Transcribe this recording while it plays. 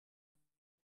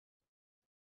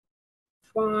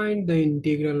Find the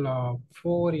integral of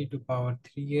 4 e to power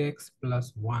 3x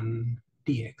plus 1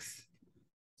 dx.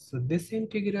 So this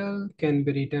integral can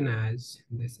be written as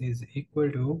this is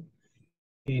equal to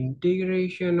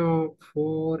integration of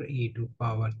 4 e to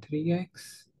power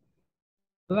 3x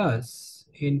plus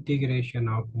integration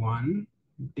of 1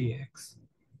 dx.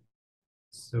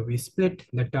 So we split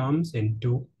the terms in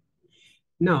two.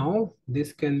 Now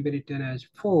this can be written as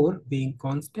 4 being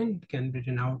constant can be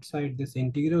written outside this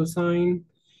integral sign,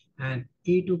 and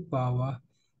e to power,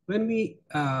 when we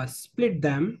split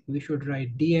them, we should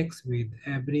write dx with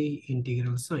every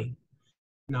integral sign.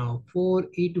 Now 4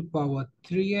 e to power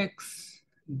 3x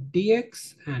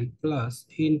dx and plus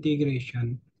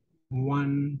integration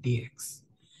 1 dx.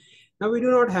 Now we do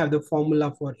not have the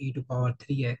formula for e to power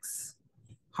 3x.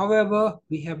 However,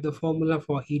 we have the formula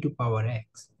for e to power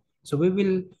x. So we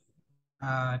will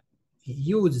uh,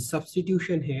 use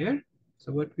substitution here.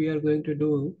 So what we are going to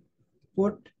do,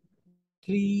 put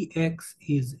 3x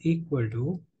is equal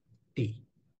to t.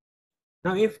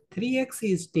 Now if 3x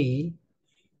is t,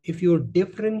 if you're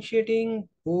differentiating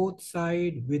both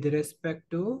sides with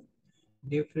respect to,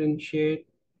 differentiate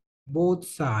both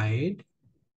sides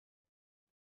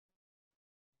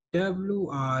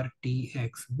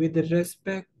wrtx with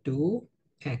respect to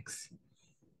x.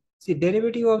 See,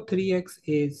 derivative of 3x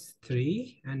is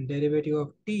 3 and derivative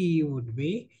of t would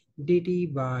be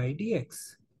dt by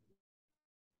dx.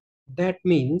 That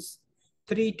means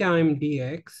 3 times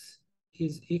dx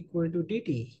is equal to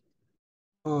dt,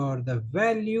 or the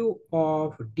value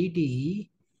of dt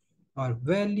or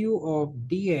value of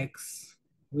dx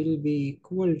will be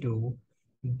equal to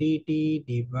dt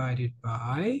divided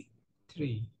by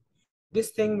 3.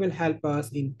 This thing will help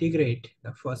us integrate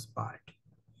the first part.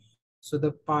 So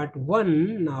the part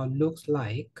 1 now looks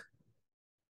like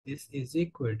this is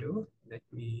equal to, let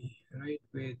me write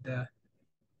with the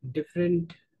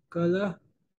different color.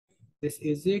 This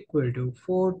is equal to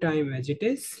 4 times as it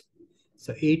is.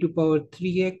 So e to power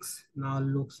 3x now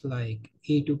looks like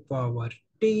e to power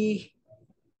t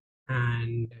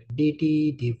and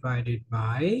dt divided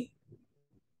by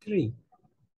 3,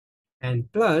 and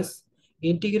plus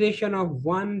integration of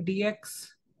 1 dx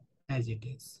as it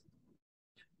is.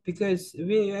 Because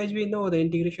as we know, the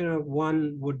integration of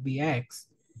 1 would be x.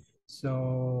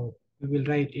 So we will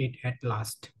write it at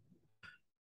last.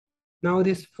 Now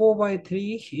this 4 by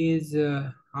 3 is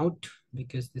out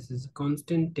because this is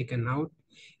constant taken out,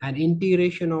 and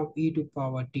integration of e to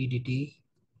power t dt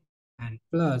and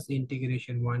plus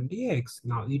integration 1 dx.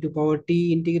 Now e to power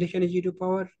t integration is e to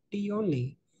power t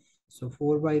only. So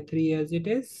 4 by 3 as it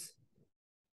is,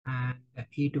 and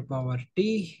e to power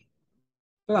t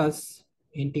plus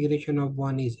integration of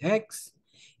 1 is x.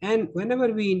 And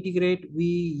whenever we integrate, we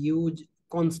use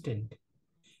constant.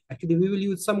 Actually, we will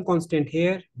use some constant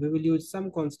here. We will use some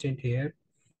constant here.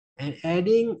 And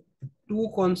adding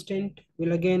two constant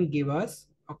will again give us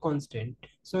a constant.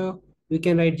 So we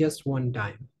can write just one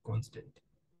time constant.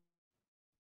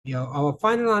 Yeah, our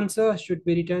final answer should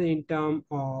be written in terms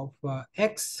of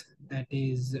x, that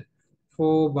is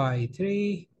 4 by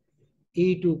 3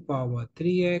 e to power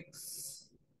 3x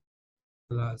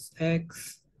plus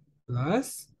x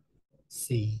plus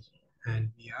c,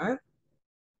 and we are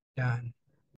done.